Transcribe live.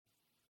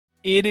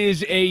It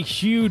is a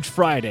huge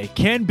Friday.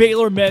 Can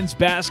Baylor men's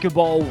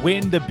basketball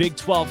win the Big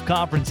 12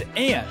 Conference?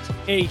 And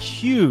a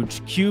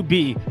huge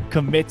QB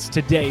commits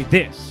today.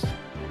 This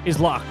is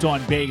Locked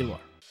On Baylor.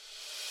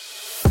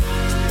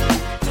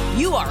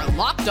 You are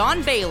Locked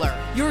On Baylor,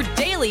 your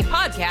daily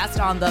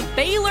podcast on the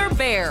Baylor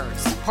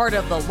Bears, part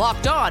of the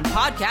Locked On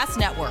Podcast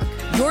Network,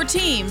 your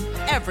team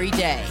every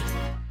day.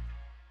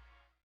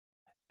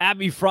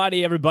 Happy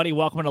Friday, everybody.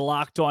 Welcome to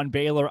Locked On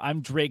Baylor.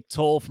 I'm Drake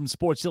Toll from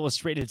Sports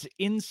Illustrated's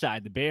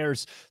Inside the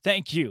Bears.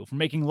 Thank you for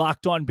making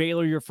Locked On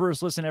Baylor your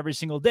first listen every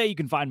single day. You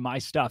can find my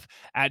stuff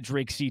at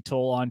Drake C.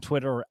 Toll on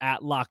Twitter or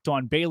at Locked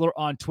On Baylor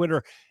on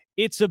Twitter.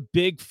 It's a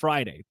big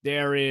Friday.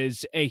 There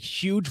is a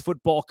huge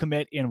football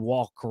commit in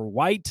Walker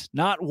White,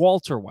 not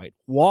Walter White,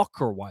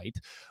 Walker White,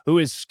 who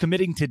is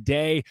committing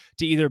today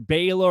to either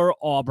Baylor,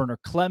 Auburn, or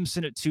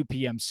Clemson at 2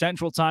 p.m.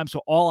 Central Time.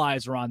 So all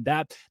eyes are on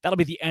that. That'll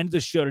be the end of the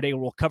show today.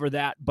 We'll cover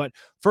that. But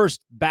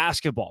first,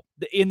 basketball.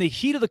 In the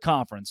heat of the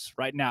conference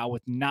right now,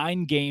 with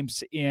 9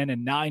 games in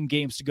and 9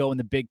 games to go in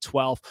the Big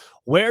 12,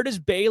 where does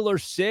Baylor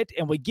sit?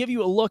 And we give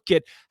you a look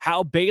at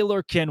how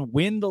Baylor can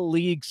win the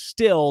league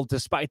still,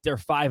 despite their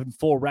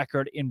 5-4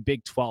 record in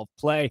Big 12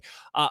 play.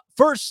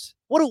 First,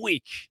 what a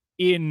week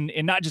in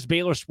not just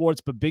Baylor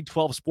sports, but Big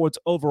 12 sports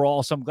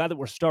overall. So I'm glad that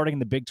we're starting in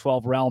the Big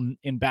 12 realm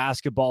in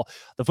basketball.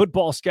 The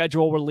football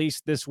schedule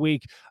released this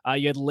week.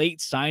 You had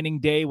late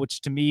signing day,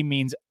 which to me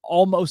means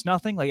almost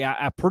nothing,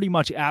 pretty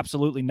much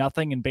absolutely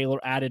nothing. And Baylor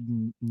added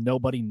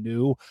nobody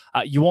new.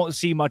 You won't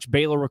see much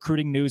Baylor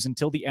recruiting news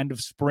until the end of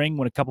spring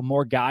when a couple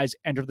more guys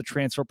enter the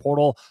transfer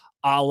portal,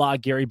 a la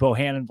Gary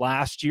Bohannon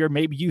last year.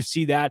 Maybe you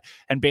see that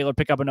and Baylor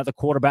pick up another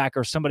quarterback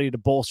or somebody to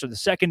bolster the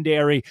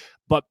secondary.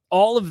 But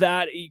all of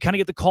that, you kind of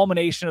get the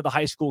culmination of the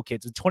high school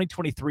kids, the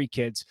 2023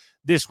 kids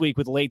this week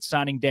with late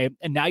signing day.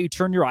 And now you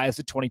turn your eyes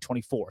to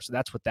 2024. So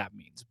that's what that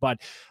means.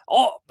 But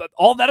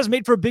all that is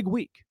made for a big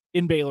week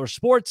in Baylor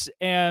sports,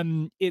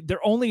 and they're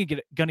only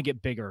going to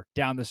get bigger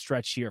down the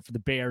stretch here for the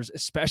Bears,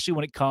 especially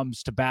when it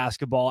comes to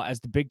basketball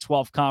as the Big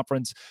 12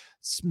 Conference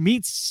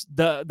meets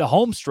the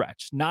home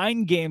stretch.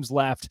 9 games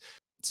left.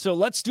 So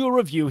let's do a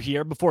review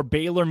here before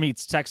Baylor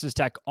meets Texas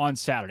Tech on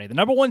Saturday. The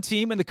number 1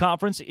 team in the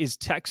conference is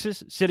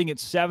Texas, sitting at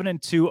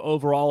 7-2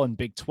 overall in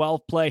Big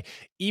 12 play,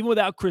 even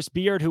without Chris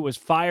Beard, who was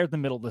fired in the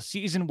middle of the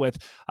season with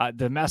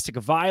domestic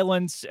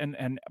violence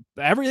and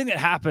everything that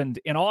happened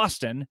in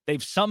Austin.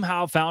 They've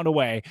somehow found a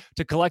way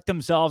to collect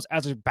themselves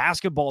as a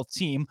basketball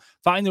team,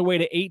 find their way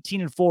to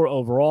 18-4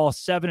 overall,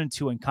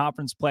 7-2 in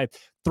conference play.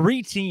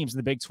 3 teams in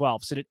the Big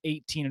 12 sit at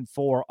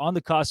 18-4 on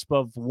the cusp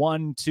of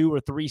 1, 2,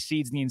 or 3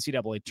 seeds in the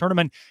NCAA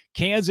tournament.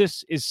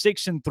 Kansas is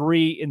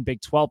 6-3 in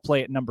Big 12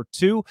 play at number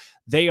 2.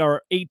 They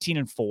are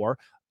 18-4.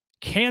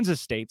 Kansas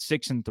State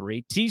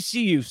 6-3,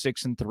 TCU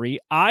 6-3,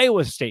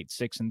 Iowa State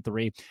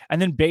 6-3, and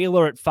then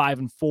Baylor at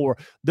 5-4.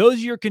 Those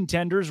are your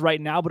contenders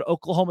right now, but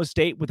Oklahoma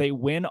State with a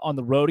win on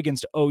the road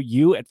against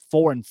OU at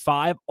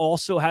 4-5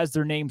 also has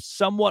their name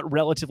somewhat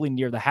relatively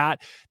near the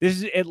hat. This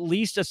is at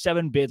least a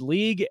 7-bid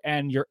league,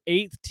 and your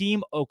 8th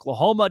team,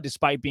 Oklahoma,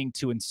 despite being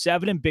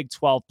 2-7 in Big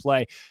 12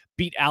 play,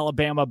 beat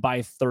Alabama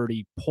by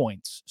 30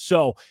 points.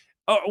 So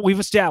we've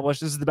established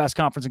this is the best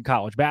conference in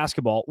college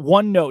basketball.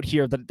 One note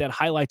here that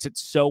highlights it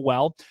so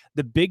well: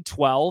 the Big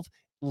 12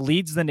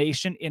 leads the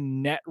nation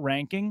in net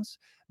rankings.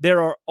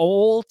 There are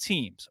all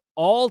teams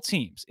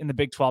in the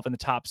Big 12 in the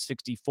top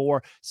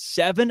 64.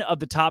 7 of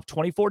the top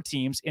 24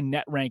 teams in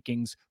net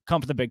rankings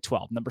come from the Big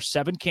 12. Number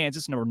 7,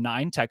 Kansas. Number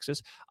 9,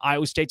 Texas.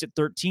 Iowa State's at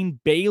 13.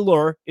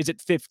 Baylor is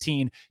at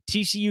 15.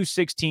 TCU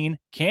 16.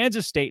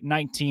 Kansas State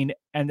 19.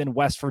 And then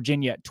West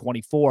Virginia at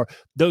 24.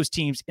 Those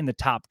teams in the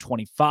top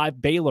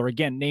 25. Baylor,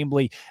 again,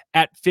 namely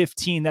at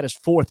 15. That is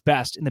 4th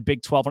best in the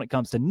Big 12 when it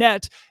comes to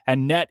net.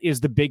 And net is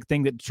the big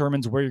thing that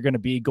determines where you're going to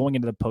be going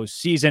into the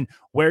postseason,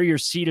 where you're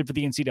seeded for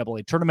the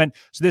NCAA tournament.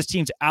 So this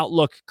team's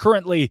outlook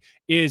currently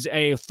is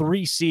a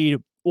 3 seed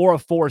or a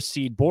 4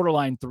 seed,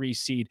 borderline 3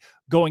 seed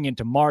going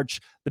into March.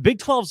 The Big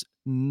 12's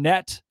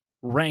net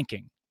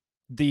ranking,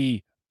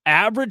 the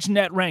average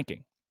net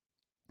ranking,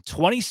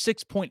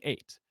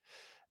 26.8.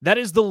 That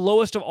is the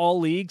lowest of all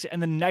leagues,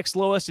 and the next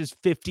lowest is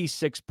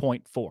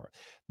 56.4.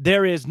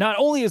 There is not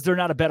only is there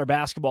not a better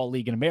basketball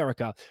league in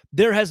America,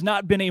 there has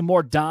not been a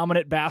more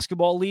dominant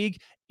basketball league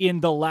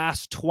in the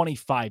last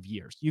 25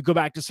 years. You go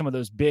back to some of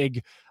those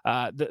big,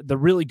 the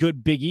really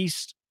good Big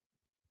East,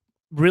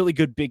 really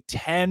good Big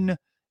Ten,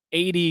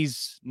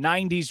 80s,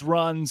 90s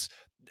runs.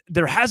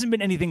 There hasn't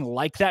been anything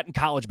like that in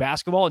college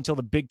basketball until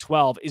the Big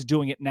 12 is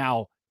doing it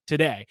now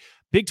today.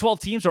 Big 12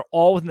 teams are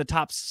all within the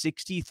top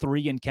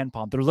 63 in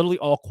KenPom. They're literally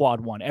all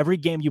quad 1. Every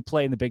game you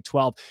play in the Big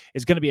 12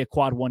 is going to be a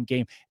quad 1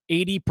 game.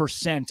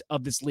 80%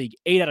 of this league,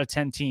 8 out of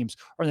 10 teams,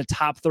 are in the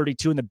top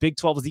 32, and the Big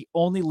 12 is the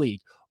only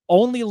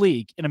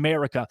league in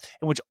America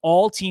in which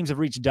all teams have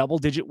reached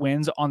double-digit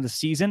wins on the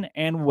season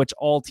and in which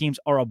all teams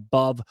are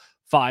above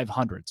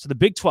 500. So the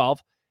Big 12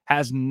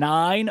 has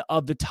 9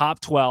 of the top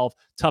 12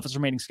 toughest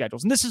remaining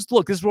schedules. And this is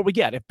what we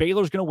get. If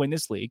Baylor's going to win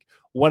this league,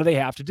 what do they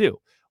have to do?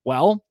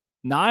 Well,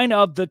 9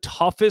 of the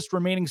toughest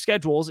remaining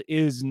schedules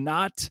is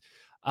not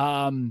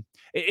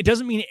It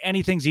doesn't mean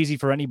anything's easy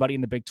for anybody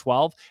in the Big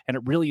 12, and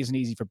it really isn't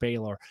easy for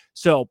Baylor.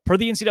 So per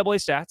the NCAA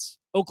stats,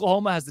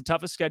 Oklahoma has the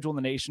toughest schedule in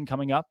the nation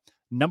coming up.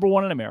 Number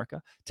 1 in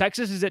America.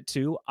 Texas is at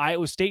 2,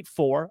 Iowa State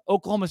 4,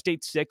 Oklahoma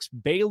State 6.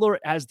 Baylor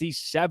has the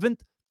 7th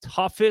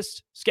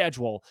toughest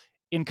schedule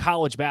in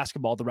college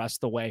basketball the rest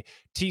of the way.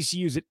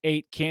 TCU's at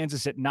 8,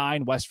 Kansas at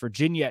 9, West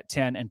Virginia at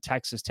 10, and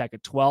Texas Tech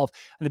at 12.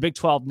 And the Big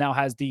 12 now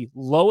has the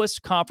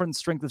lowest conference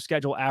strength of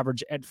schedule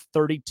average at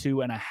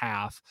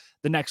 32.5.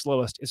 The next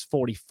lowest is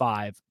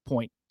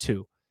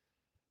 45.2.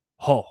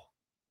 Oh.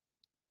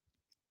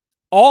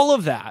 All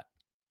of that,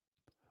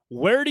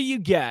 where do you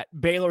get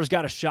Baylor's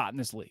got a shot in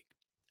this league?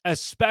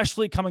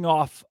 Especially coming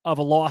off of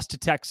a loss to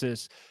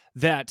Texas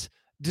that,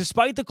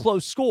 despite the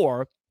close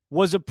score,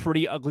 was a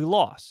pretty ugly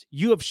loss.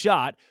 You have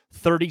shot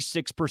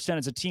 36%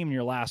 as a team in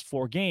your last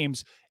 4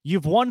 games.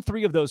 You've won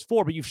 3 of those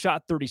 4, but you've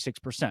shot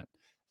 36%.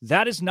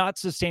 That is not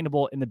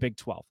sustainable in the Big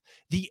 12.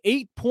 The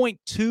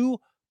 8.2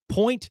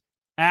 point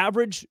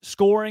average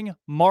scoring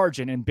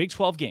margin in Big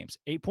 12 games,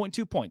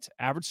 8.2 points,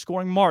 average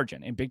scoring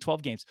margin in Big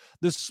 12 games,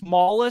 the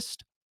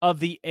smallest of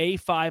the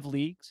A5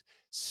 leagues,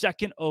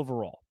 second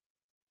overall.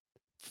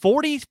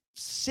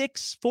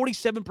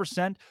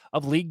 47%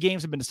 of league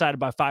games have been decided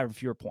by 5 or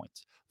fewer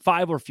points.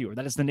 5 or fewer.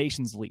 That is the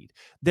nation's lead.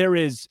 There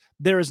is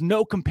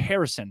no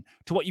comparison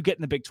to what you get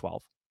in the Big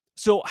 12.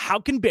 So how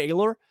can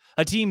Baylor,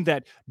 a team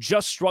that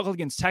just struggled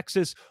against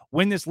Texas,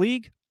 win this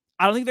league?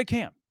 I don't think they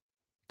can.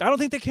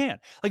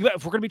 Like,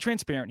 if we're going to be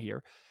transparent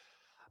here,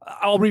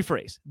 I'll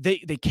rephrase. They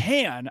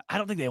can. I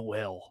don't think they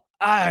will.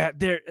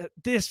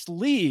 This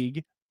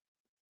league,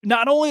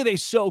 not only are they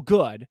so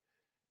good,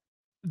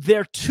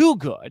 they're too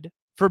good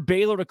for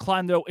Baylor to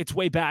climb its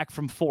way back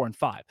from 4 and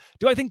 5.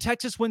 Do I think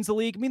Texas wins the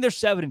league? I mean, they're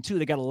 7 and 2.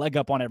 They got a leg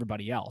up on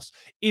everybody else.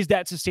 Is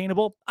that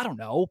sustainable? I don't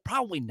know.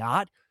 Probably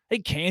not. I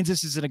think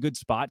Kansas is in a good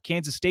spot.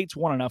 Kansas State's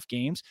won enough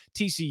games.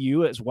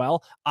 TCU as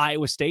well.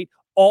 Iowa State.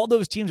 All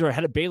those teams are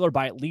ahead of Baylor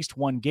by at least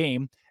 1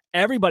 game.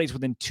 Everybody's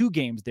within 2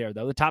 games there,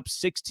 though. The top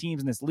 6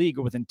 teams in this league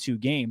are within 2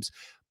 games.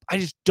 I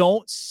just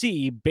don't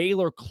see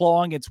Baylor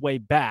clawing its way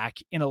back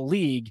in a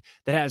league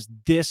that has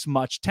this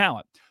much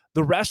talent.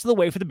 The rest of the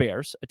way for the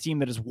Bears, a team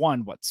that has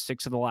won,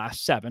 6 of the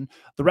last 7,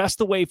 the rest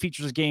of the way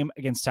features a game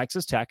against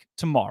Texas Tech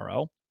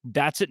tomorrow.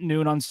 That's at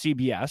noon on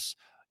CBS.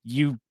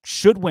 You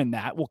should win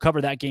that. We'll cover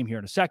that game here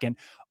in a second.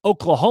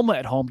 Oklahoma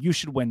at home, you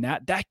should win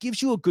that. That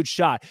gives you a good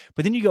shot.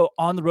 But then you go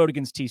on the road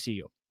against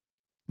TCU.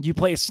 You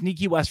play a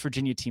sneaky West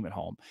Virginia team at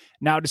home.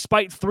 Now,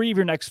 despite 3 of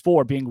your next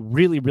 4 being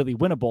really, really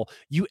winnable,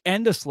 you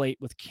end a slate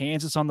with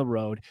Kansas on the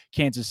road,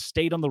 Kansas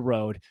State on the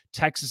road,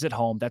 Texas at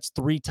home. That's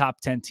 3 top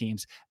 10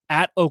 teams.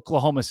 At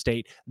Oklahoma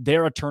State,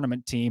 they're a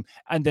tournament team.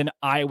 And then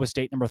Iowa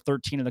State, number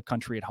 13 in the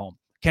country at home.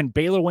 Can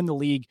Baylor win the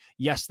league?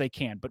 Yes, they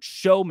can. But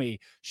show me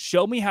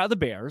how the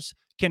Bears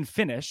can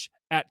finish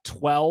at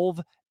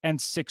 12 and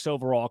 6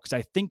 overall, because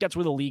I think that's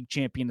where the league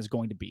champion is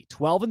going to be.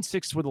 12 and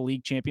 6 is where the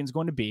league champion is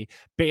going to be.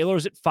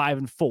 Baylor's at 5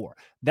 and 4.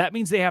 That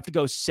means they have to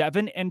go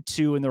 7 and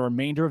 2 in the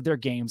remainder of their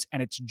games,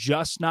 and it's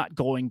just not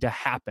going to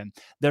happen.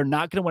 They're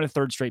not going to win a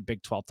 3rd straight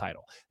Big 12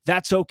 title.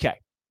 That's okay.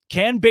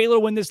 Can Baylor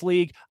win this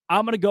league?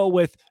 I'm going to go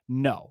with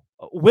no.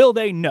 Will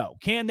they? No.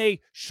 Can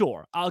they?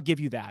 Sure. I'll give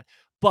you that.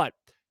 But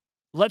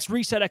let's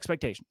reset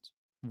expectations.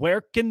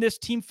 Where can this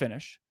team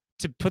finish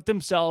to put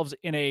themselves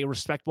in a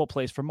respectable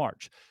place for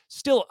March?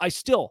 I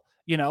still,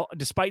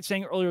 despite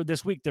saying earlier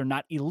this week they're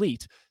not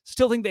elite,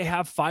 still think they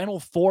have Final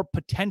Four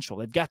potential.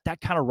 They've got that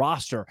kind of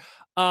roster.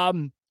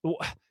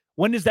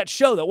 When does that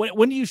show, though?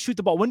 When do you shoot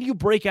the ball? When do you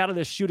break out of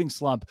this shooting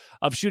slump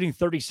of shooting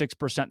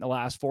 36% in the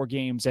last 4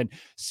 games and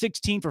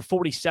 16 for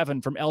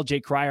 47 from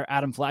LJ Cryer,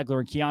 Adam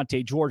Flagler, and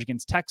Keontae George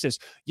against Texas?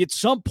 At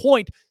some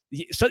point,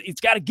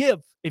 it's got to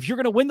give. If you're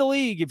going to win the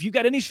league, if you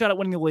got any shot at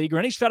winning the league or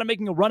any shot at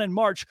making a run in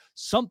March,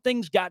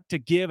 something's got to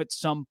give at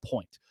some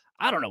point.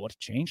 I don't know what to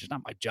change. It's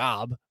not my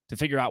job to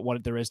figure out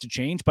what there is to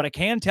change, but I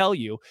can tell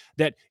you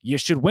that you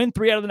should win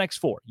 3 out of the next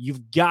 4.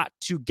 You've got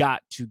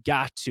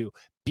to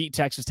beat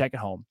Texas Tech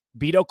at home,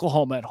 beat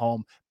Oklahoma at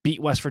home,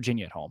 beat West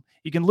Virginia at home.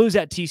 You can lose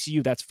at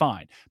TCU, that's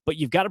fine. But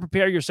you've got to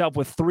prepare yourself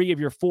with 3 of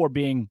your 4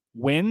 being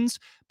wins,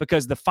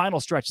 because the final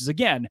stretch is,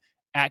 again,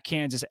 at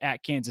Kansas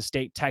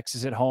State,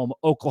 Texas at home,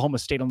 Oklahoma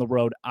State on the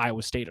road,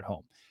 Iowa State at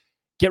home.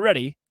 Get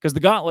ready, because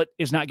the gauntlet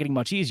is not getting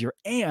much easier.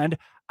 And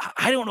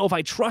I don't know if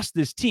I trust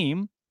this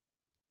team,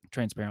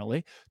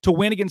 transparently, to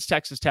win against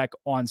Texas Tech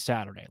on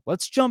Saturday.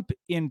 Let's jump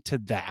into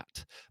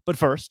that. But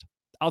first,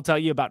 I'll tell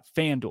you about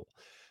FanDuel.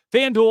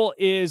 FanDuel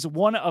is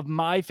one of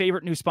my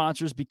favorite new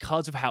sponsors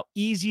because of how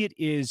easy it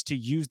is to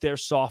use their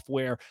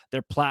software,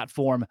 their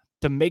platform,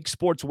 to make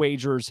sports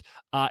wagers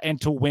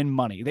and to win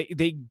money.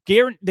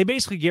 They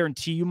basically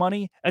guarantee you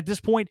money at this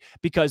point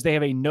because they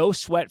have a no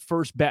sweat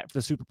first bet for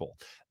the Super Bowl.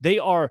 They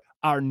are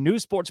our new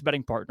sports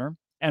betting partner,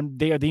 and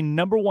they are the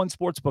number 1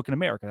 sports book in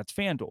America. That's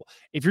FanDuel.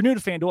 If you're new to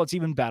FanDuel, it's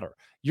even better.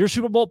 Your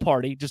Super Bowl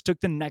party just took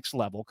the next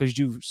level because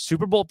you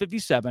Super Bowl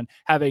 57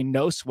 have a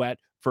no sweat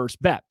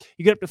first bet.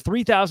 You get up to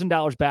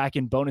 $3,000 back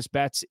in bonus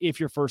bets if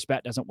your first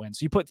bet doesn't win.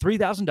 So you put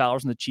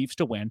 $3,000 in the Chiefs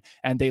to win,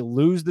 and they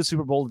lose the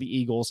Super Bowl to the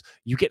Eagles.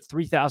 You get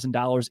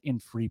 $3,000 in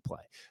free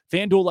play.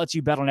 FanDuel lets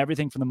you bet on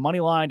everything from the money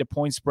line to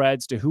point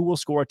spreads to who will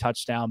score a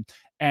touchdown.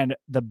 And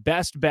the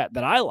best bet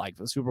that I like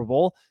for the Super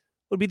Bowl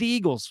would be the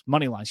Eagles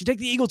money line. So you take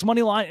the Eagles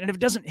money line, and if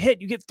it doesn't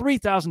hit, you get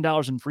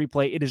 $3,000 in free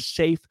play. It is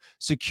safe,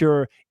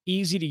 secure,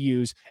 easy to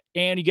use,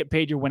 and you get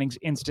paid your winnings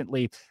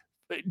instantly.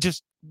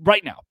 Just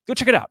right now, go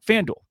check it out.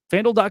 FanDuel,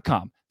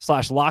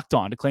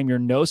 FanDuel.com/lockedon to claim your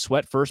no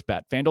sweat first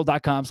bet.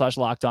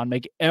 FanDuel.com/lockedon.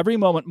 Make every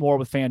moment more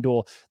with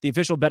FanDuel, the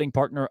official betting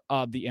partner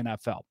of the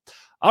NFL.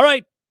 All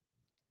right,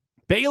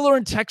 Baylor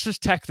and Texas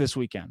Tech this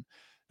weekend.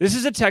 This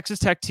is a Texas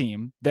Tech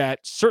team that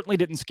certainly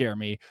didn't scare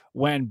me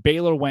when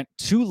Baylor went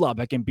to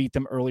Lubbock and beat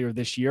them earlier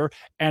this year,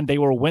 and they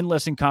were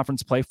winless in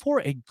conference play for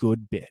a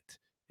good bit.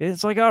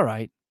 It's like, all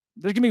right,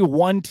 there's going to be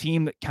one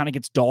team that kind of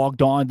gets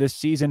dogged on this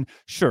season.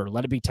 Sure,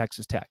 let it be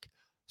Texas Tech.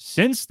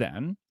 Since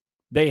then,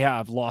 they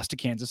have lost to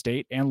Kansas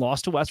State and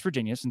lost to West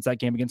Virginia since that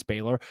game against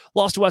Baylor.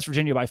 Lost to West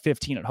Virginia by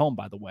 15 at home,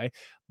 by the way.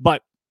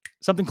 But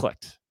something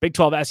clicked. Big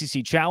 12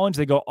 SEC Challenge.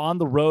 They go on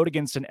the road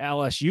against an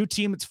LSU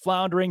team that's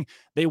floundering.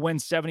 They win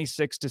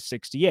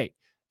 76-68.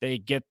 They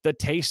get the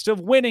taste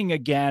of winning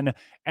again,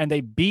 and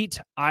they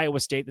beat Iowa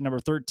State, the number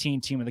 13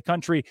 team in the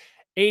country,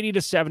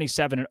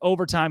 80-77 in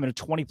overtime and a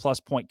 20-plus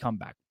point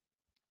comeback.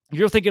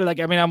 You're thinking, like,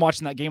 I mean, I'm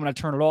watching that game and I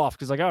turn it off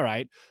because, like, all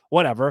right,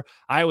 whatever.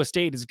 Iowa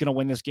State is going to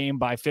win this game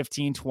by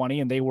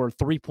 15-20, and they were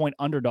 3-point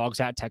underdogs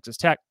at Texas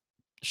Tech.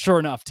 Sure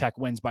enough, Tech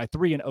wins by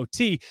 3 in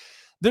OT.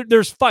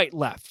 There's fight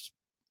left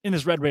in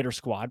this Red Raider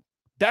squad.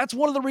 That's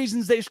one of the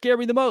reasons they scare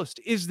me the most,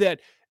 is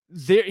that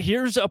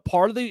here's a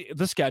part of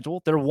the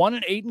schedule. They're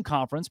 1-8 in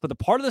conference, but the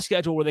part of the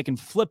schedule where they can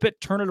flip it,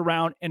 turn it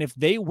around, and if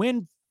they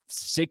win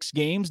 6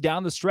 games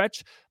down the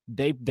stretch,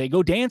 they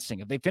go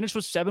dancing. If they finish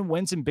with 7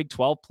 wins in Big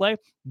 12 play,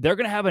 they're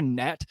going to have a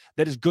net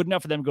that is good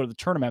enough for them to go to the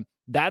tournament.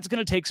 That's going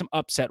to take some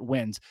upset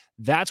wins.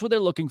 That's what they're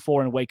looking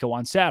for in Waco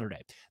on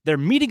Saturday. They're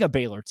meeting a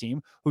Baylor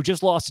team who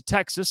just lost to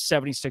Texas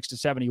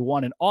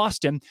 76-71 in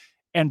Austin,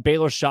 and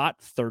Baylor shot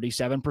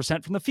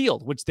 37% from the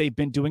field, which they've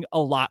been doing a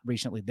lot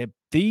recently.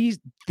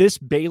 This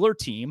Baylor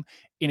team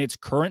in its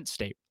current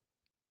state,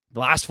 the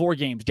last 4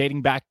 games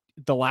dating back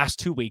the last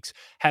 2 weeks,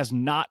 has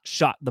not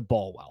shot the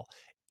ball well.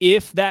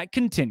 If that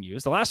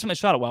continues, the last time they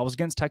shot it well was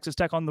against Texas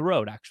Tech on the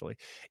road, actually.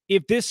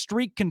 If this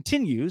streak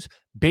continues,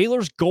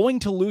 Baylor's going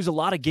to lose a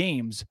lot of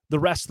games the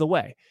rest of the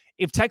way.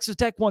 If Texas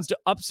Tech wants to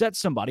upset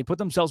somebody, put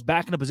themselves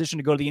back in a position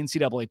to go to the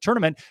NCAA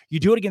tournament, you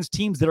do it against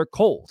teams that are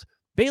cold.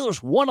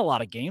 Baylor's won a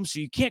lot of games,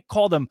 so you can't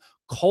call them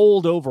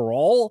cold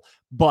overall,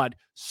 but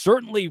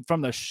certainly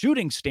from the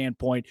shooting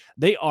standpoint,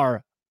 they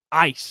are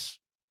ice.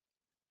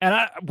 And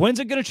when's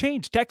it going to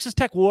change? Texas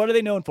Tech, what are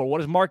they known for?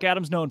 What is Mark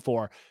Adams known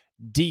for?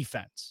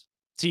 Defense.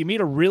 So you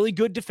meet a really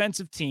good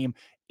defensive team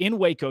in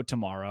Waco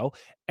tomorrow,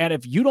 and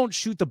if you don't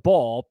shoot the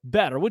ball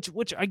better,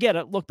 which I get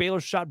it. Look,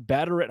 Baylor shot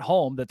better at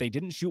home, that they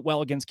didn't shoot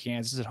well against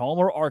Kansas at home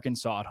or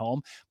Arkansas at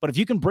home. But if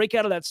you can break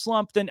out of that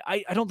slump, then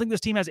I don't think this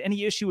team has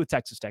any issue with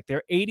Texas Tech.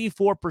 They're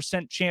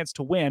 84% chance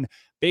to win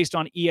based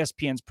on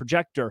ESPN's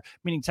projector,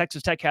 meaning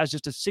Texas Tech has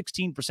just a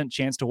 16%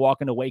 chance to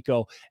walk into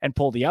Waco and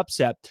pull the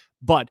upset.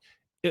 But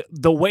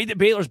the way that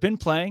Baylor's been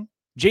playing,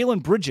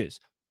 Jalen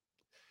Bridges,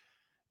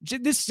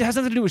 this has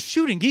nothing to do with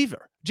shooting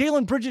either.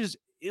 Jalen Bridges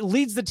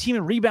leads the team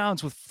in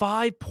rebounds with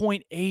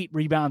 5.8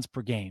 rebounds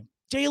per game.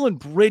 Jalen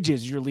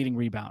Bridges is your leading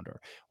rebounder.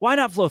 Why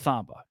not Flo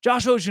Thamba?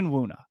 Josh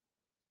Ojenwuna.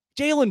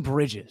 Jalen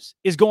Bridges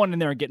is going in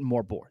there and getting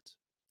more boards.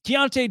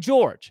 Keontae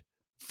George,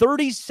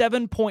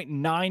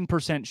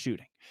 37.9%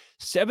 shooting.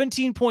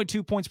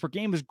 17.2 points per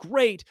game is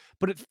great,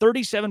 but at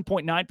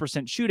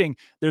 37.9% shooting,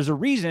 there's a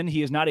reason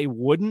he is not a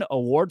Wooden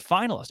Award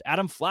finalist.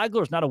 Adam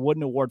Flagler is not a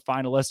Wooden Award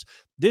finalist.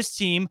 This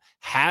team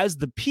has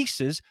the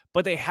pieces,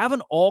 but they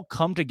haven't all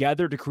come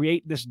together to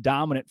create this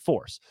dominant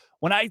force.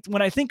 When I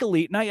think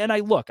elite, and I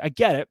look, I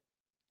get it.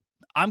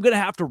 I'm going to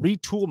have to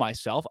retool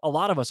myself. A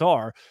lot of us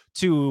are,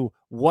 to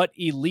what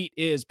elite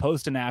is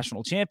post a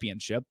national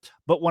championship.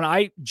 But when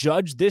I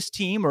judge this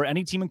team or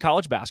any team in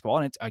college basketball,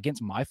 and it's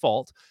against my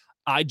fault,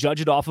 I judge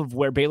it off of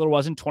where Baylor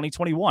was in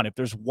 2021. If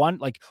there's one,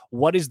 like,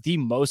 what is the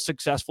most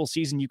successful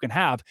season you can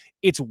have?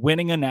 It's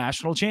winning a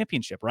national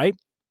championship, right?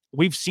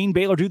 We've seen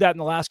Baylor do that in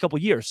the last couple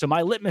of years. So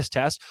my litmus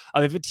test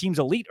of if a team's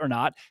elite or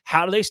not,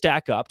 how do they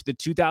stack up to the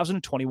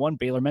 2021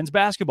 Baylor men's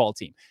basketball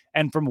team?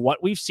 And from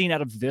what we've seen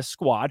out of this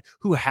squad,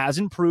 who has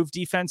improved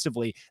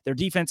defensively, their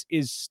defense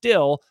is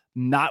still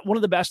not one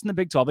of the best in the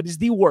Big 12. It is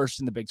the worst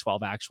in the Big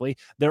 12, actually.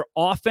 Their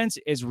offense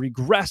is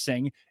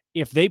regressing.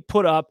 If they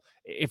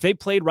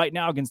played right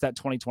now against that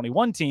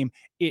 2021 team,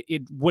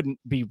 it wouldn't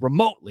be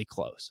remotely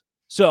close.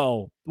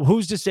 So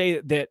who's to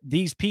say that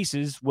these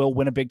pieces will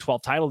win a Big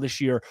 12 title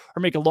this year or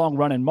make a long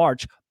run in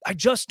March? I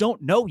just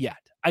don't know yet.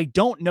 I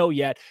don't know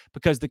yet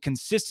because the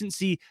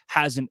consistency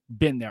hasn't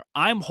been there.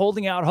 I'm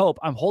holding out hope.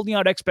 I'm holding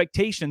out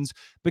expectations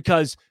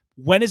because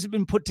when has it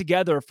been put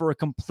together for a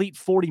complete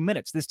 40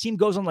 minutes? This team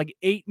goes on like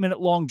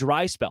 8-minute long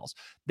dry spells.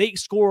 They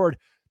scored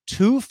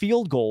 2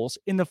 field goals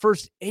in the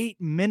first 8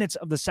 minutes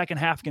of the second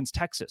half against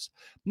Texas.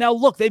 Now,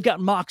 look, they've got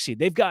moxie.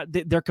 They've got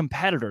their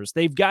competitors.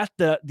 They've got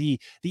the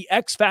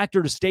X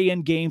factor to stay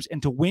in games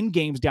and to win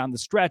games down the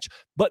stretch,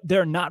 but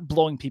they're not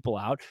blowing people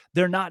out.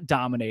 They're not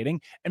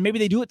dominating. And maybe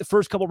they do it the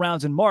first couple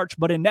rounds in March,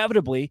 but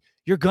inevitably,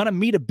 you're going to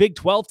meet a Big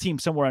 12 team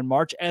somewhere in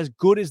March, as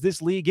good as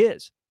this league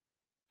is.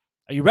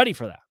 Are you ready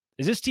for that?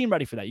 Is this team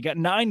ready for that? You got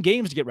 9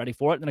 games to get ready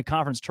for it in a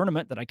conference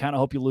tournament that I kind of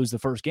hope you lose the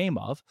first game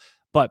of,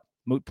 but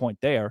moot point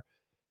there.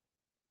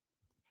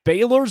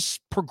 Baylor's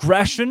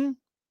progression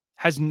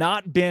has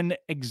not been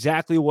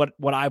exactly what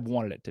I've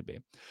wanted it to be.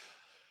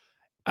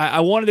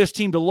 I wanted this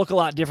team to look a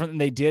lot different than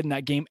they did in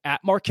that game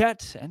at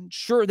Marquette. And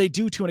sure, they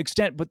do to an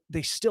extent, but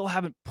they still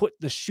haven't put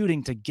the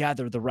shooting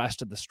together the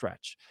rest of the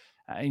stretch.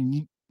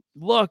 And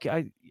look,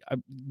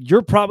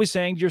 you're probably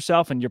saying to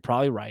yourself, and you're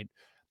probably right,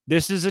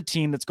 this is a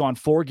team that's gone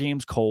 4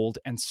 games cold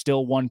and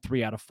still won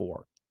 3 out of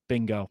 4.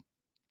 Bingo.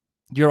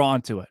 You're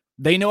on to it.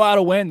 They know how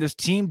to win. This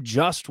team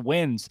just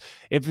wins.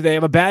 If they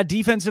have a bad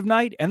defensive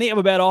night and they have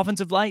a bad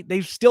offensive night,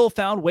 they've still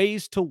found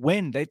ways to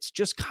win. That's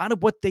just kind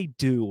of what they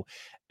do.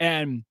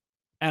 And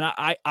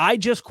I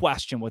just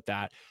question with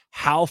that,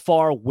 how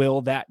far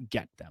will that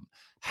get them?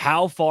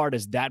 How far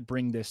does that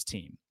bring this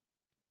team?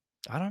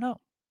 I don't know.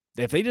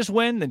 If they just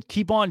win, then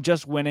keep on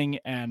just winning,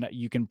 and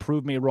you can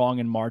prove me wrong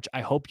in March. I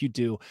hope you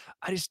do.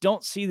 I just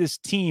don't see this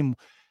team.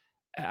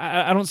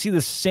 I don't see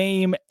the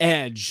same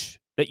edge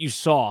that you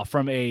saw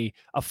from a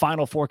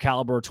Final Four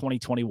caliber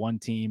 2021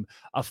 team,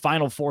 a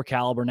Final Four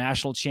caliber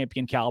national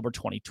champion caliber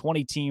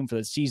 2020 team for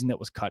the season that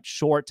was cut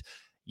short.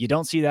 You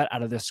don't see that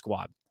out of this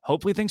squad.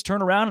 Hopefully things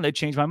turn around and they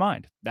change my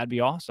mind. That'd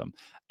be awesome.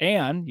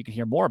 And you can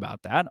hear more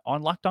about that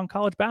on Locked On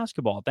College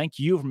Basketball. Thank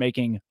you for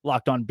making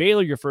Locked On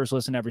Baylor your first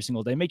listen every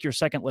single day. Make your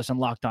second listen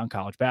Locked On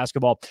College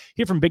Basketball.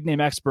 Hear from big name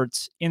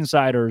experts,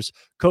 insiders,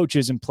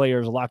 coaches, and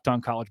players of Locked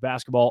On College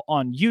Basketball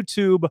on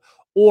YouTube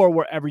or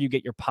wherever you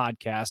get your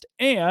podcast.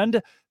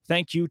 And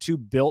thank you to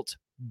Built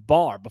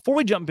Bar. Before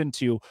we jump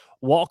into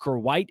Walker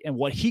White and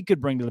what he could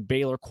bring to the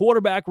Baylor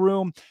quarterback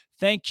room,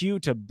 thank you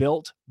to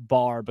Built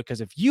Bar, because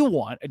if you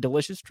want a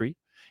delicious treat,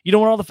 you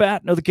don't want all the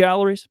fat, no the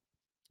calories,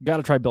 you got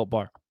to try Built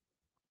Bar.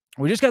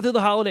 We just got through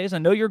the holidays. I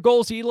know your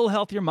goal is to eat a little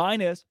healthier.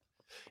 Mine is.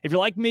 If you're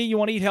like me, you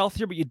want to eat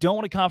healthier, but you don't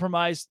want to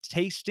compromise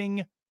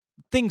tasting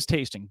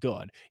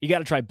good. You got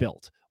to try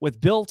Built.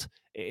 With Built,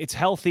 it's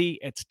healthy,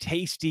 it's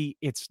tasty,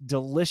 it's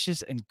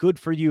delicious and good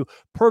for you.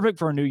 Perfect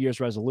for a New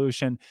Year's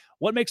resolution.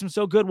 What makes them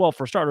so good? Well,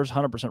 for starters,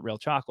 100% real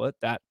chocolate.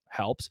 That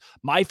helps.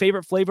 My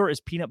favorite flavor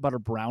is peanut butter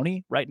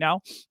brownie right now.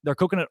 Their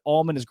coconut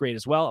almond is great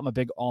as well. I'm a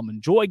big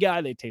Almond Joy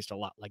guy. They taste a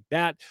lot like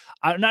that.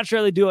 I'm not sure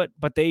how they do it,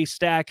 but they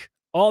stack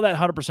all that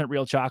 100%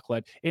 real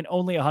chocolate in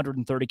only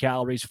 130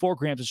 calories, 4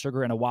 grams of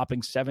sugar, and a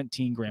whopping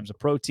 17 grams of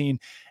protein.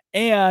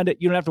 And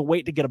you don't have to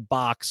wait to get a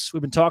box.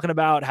 We've been talking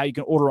about how you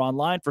can order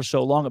online for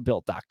so long at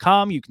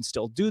Built.com. You can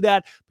still do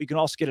that, but you can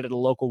also get it at a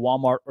local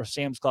Walmart or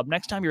Sam's Club.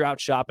 Next time you're out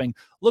shopping,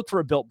 look for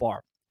a Built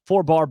Bar.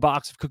 4-bar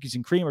box of cookies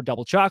and cream or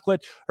double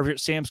chocolate. Or if you're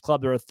at Sam's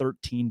Club, there are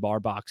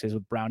 13-bar boxes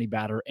with brownie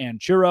batter and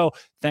churro.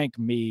 Thank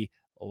me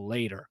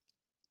later.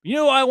 You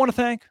know who I want to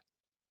thank?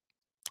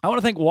 I want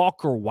to thank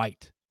Walker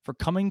White for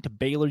coming to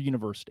Baylor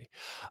University.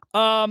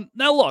 Now,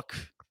 look,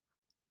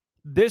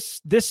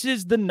 this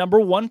is the number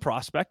 1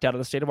 prospect out of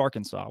the state of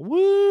Arkansas.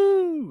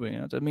 Woo!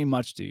 It doesn't mean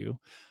much to you.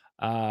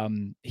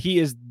 He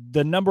is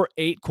the number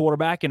 8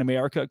 quarterback in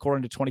America,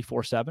 according to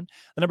 24/7,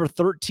 the number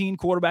 13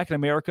 quarterback in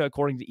America,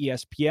 according to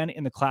ESPN,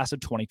 in the class of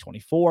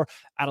 2024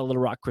 out of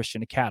Little Rock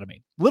Christian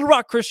Academy. Little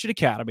Rock Christian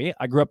Academy,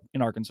 I grew up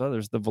in Arkansas.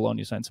 There's the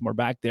Valonia sign somewhere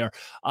back there,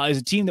 is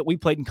a team that we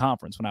played in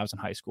conference when I was in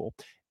high school.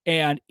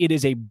 And it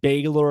is a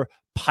Baylor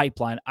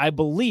pipeline. I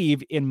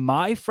believe in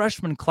my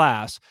freshman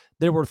class,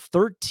 there were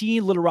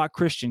 13 Little Rock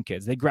Christian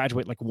kids. They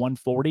graduate like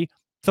 140.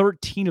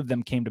 13 of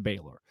them came to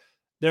Baylor.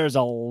 There's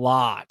a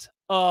lot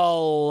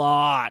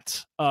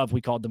of,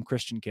 we called them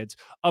Christian kids,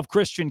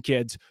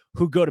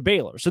 who go to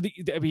Baylor. So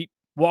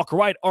Walker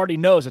White already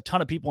knows a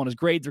ton of people in his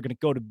grades are going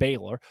to go to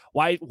Baylor.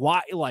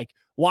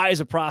 Why is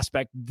a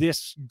prospect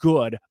this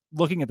good?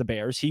 Looking at the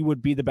Bears, he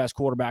would be the best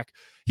quarterback.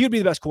 He would be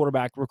the best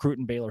quarterback recruit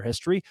in Baylor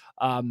history.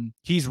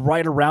 He's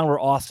right around where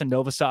Austin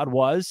Novosad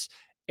was.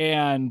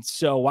 And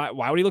so why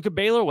would he look at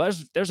Baylor? Well,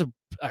 there's a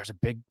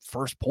big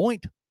first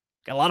point.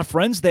 Got a lot of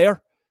friends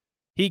there.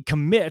 He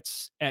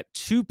commits at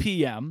 2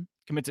 p.m.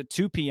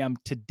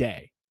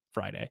 today,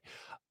 Friday.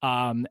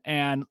 And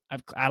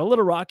out of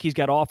Little Rock, he's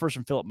got offers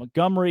from Philip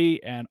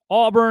Montgomery and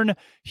Auburn,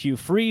 Hugh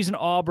Freeze in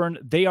Auburn.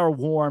 They are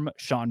warm.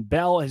 Sean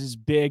Bell is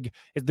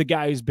the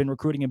guy who's been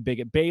recruiting him big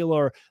at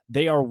Baylor.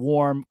 They are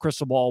warm,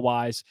 crystal ball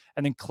wise.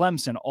 And then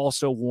Clemson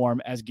also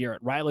warm, as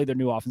Garrett Riley, their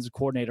new offensive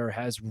coordinator,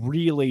 has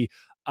really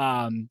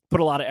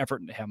put a lot of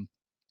effort into him.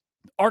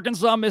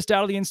 Arkansas missed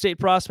out on the in-state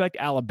prospect.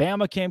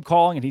 Alabama came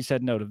calling, and he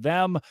said no to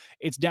them.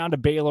 It's down to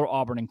Baylor,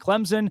 Auburn, and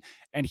Clemson.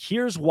 And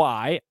here's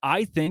why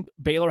I think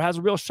Baylor has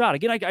a real shot.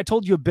 Again, I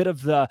told you a bit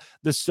of the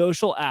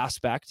social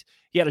aspect.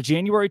 He had a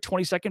January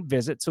 22nd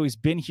visit, so he's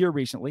been here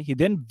recently. He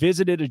then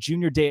visited a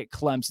junior day at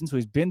Clemson, so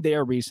he's been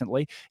there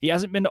recently. He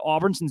hasn't been to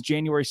Auburn since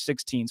January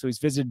 16th, so he's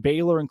visited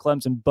Baylor and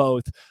Clemson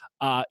both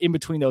in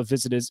between those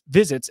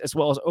visits, as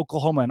well as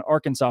Oklahoma and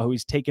Arkansas, who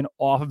he's taken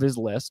off of his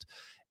list.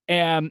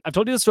 And I've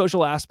told you the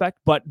social aspect,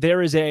 but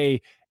there's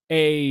a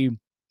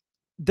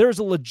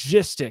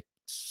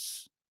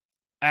logistics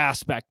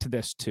aspect to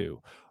this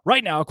too.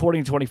 Right now,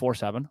 according to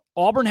 24/7,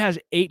 Auburn has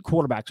 8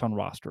 quarterbacks on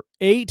roster.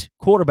 8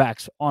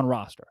 quarterbacks on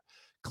roster.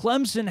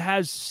 Clemson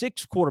has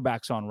 6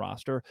 quarterbacks on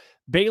roster.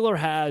 Baylor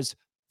has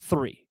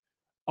 3.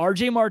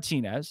 RJ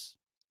Martinez,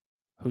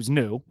 who's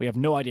new. We have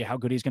no idea how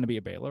good he's going to be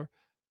at Baylor.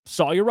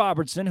 Sawyer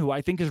Robertson, who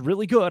I think is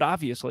really good,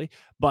 obviously,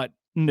 but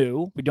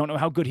new. We don't know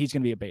how good he's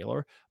going to be at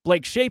Baylor.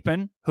 Blake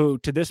Shapen, who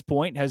to this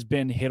point has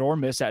been hit or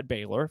miss at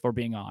Baylor, if we're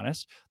being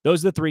honest.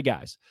 Those are the 3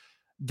 guys.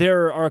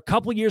 There are a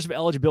couple years of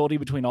eligibility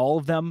between all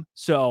of them.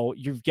 So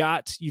you've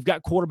got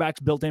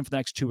quarterbacks built in for the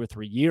next 2 or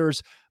 3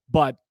 years,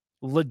 but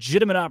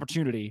legitimate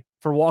opportunity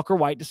for Walker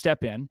White to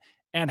step in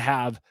and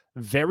have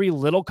very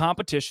little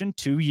competition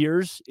 2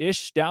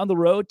 years-ish down the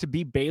road to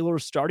be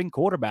Baylor's starting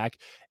quarterback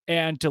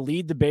and to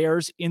lead the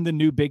Bears in the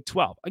new Big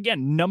 12.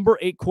 Again, number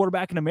 8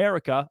 quarterback in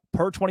America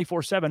per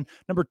 24/7,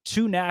 number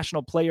 2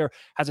 national player,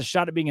 has a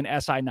shot at being an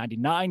SI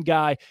 99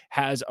 guy,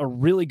 has a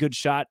really good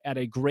shot at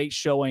a great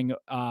showing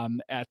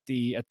at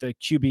the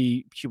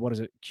QB, what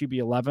is it, QB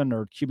 11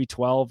 or QB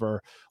 12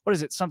 or what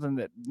is it, something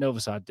that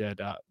Novosad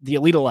did, the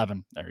Elite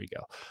 11. There you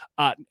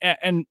go.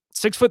 And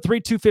 6'3",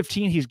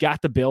 215. He's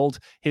got the build.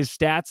 His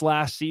stats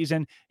last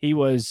season, he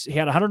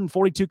had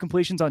 142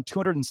 completions on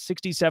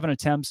 267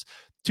 attempts,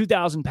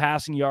 2,000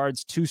 passing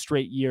yards, 2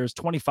 straight years,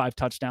 25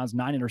 touchdowns,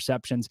 9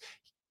 interceptions.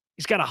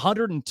 He's got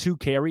 102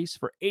 carries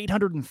for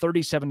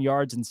 837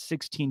 yards and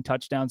 16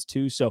 touchdowns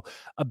too. So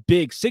a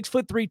big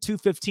 6'3",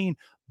 215,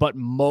 but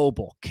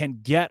mobile, can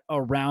get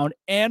around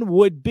and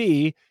would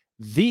be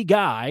the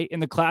guy in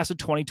the class of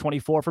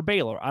 2024 for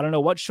Baylor. I don't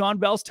know what Sean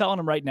Bell's telling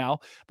him right now,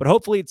 but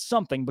hopefully it's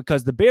something,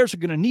 because the Bears are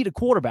going to need a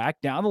quarterback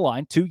down the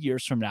line 2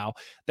 years from now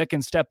that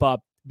can step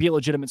up, be a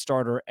legitimate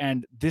starter,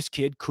 and this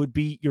kid could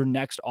be your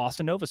next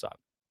Austin Novosad.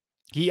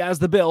 He has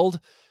the build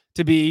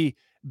to be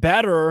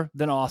better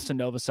than Austin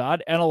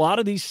Novosad, and a lot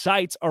of these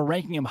sites are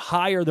ranking him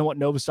higher than what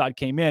Novosad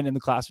came in the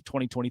class of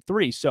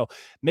 2023. So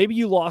maybe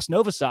you lost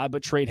Novosad,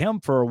 but trade him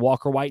for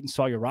Walker White and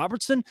Sawyer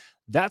Robertson.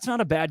 That's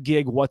not a bad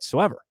gig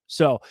whatsoever.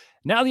 So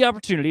now the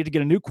opportunity to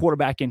get a new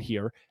quarterback in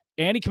here,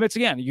 and he commits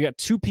again. You got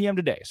 2 p.m.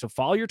 today. So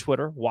follow your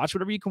Twitter, watch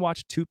whatever you can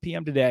watch at 2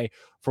 p.m. today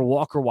for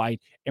Walker White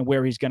and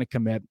where he's going to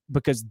commit,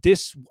 because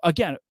this,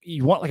 again,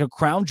 you want like a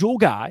crown jewel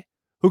guy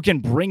who can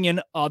bring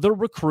in other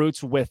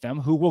recruits with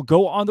him, who will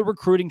go on the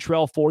recruiting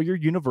trail for your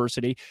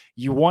university.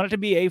 You want it to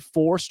be a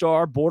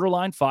 4-star,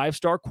 borderline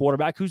 5-star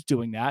quarterback who's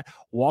doing that.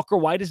 Walker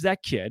White is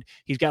that kid.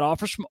 He's got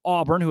offers from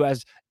Auburn, who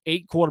has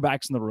 8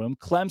 quarterbacks in the room.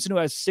 Clemson, who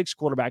has 6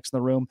 quarterbacks in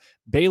the room.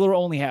 Baylor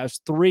only has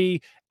 3,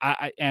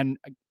 and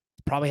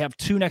probably have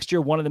 2 next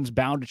year. One of them's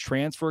bound to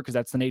transfer because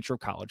that's the nature of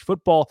college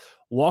football.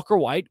 Walker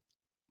White,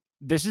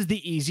 this is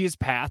the easiest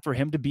path for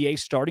him to be a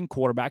starting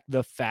quarterback,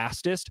 the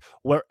fastest,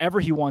 wherever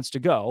he wants to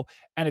go.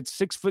 And it's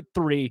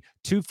 6'3",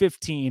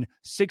 215,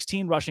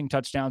 16 rushing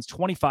touchdowns,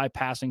 25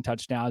 passing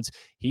touchdowns.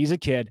 He's a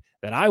kid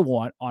that I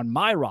want on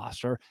my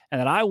roster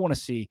and that I want to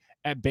see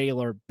at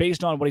Baylor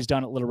based on what he's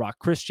done at Little Rock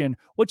Christian,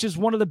 which is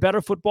one of the better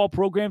football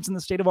programs in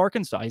the state of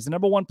Arkansas. He's the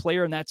number 1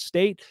 player in that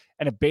state.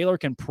 And if Baylor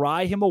can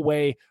pry him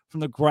away from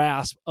the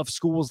grasp of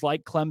schools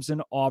like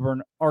Clemson,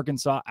 Auburn,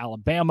 Arkansas,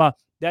 Alabama,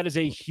 that is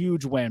a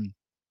huge win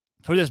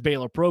for this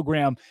Baylor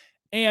program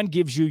and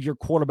gives you your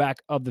quarterback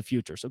of the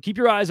future. So keep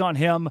your eyes on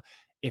him.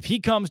 If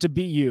he comes to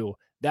BU,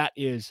 that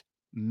is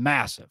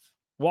massive.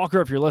 Walker,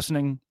 if you're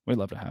listening, we'd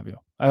love to have you.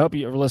 I hope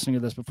you were listening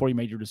to this before you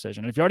made your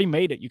decision. And if you already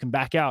made it, you can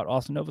back out.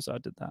 Austin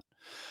Novosad did that.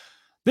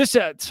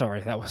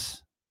 That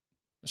was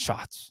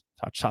shots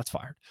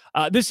fired.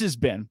 This has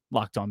been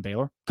Locked On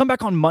Baylor. Come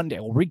back on Monday.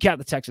 We'll recap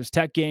the Texas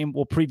Tech game.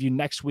 We'll preview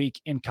next week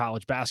in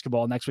college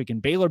basketball, next week in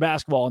Baylor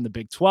basketball in the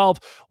Big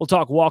 12. We'll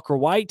talk Walker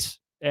White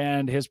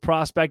and his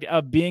prospect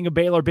of being a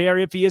Baylor Bear,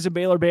 if he is a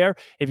Baylor Bear.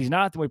 If he's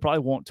not, then we probably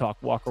won't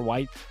talk Walker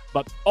White.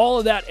 But all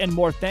of that and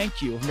more,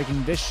 thank you for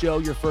making this show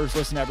your first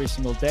listen every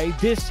single day.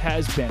 This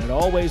has been, and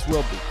always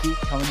will be, keep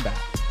coming back,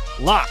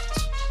 Locked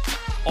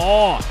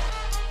On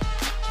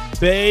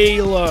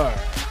Baylor.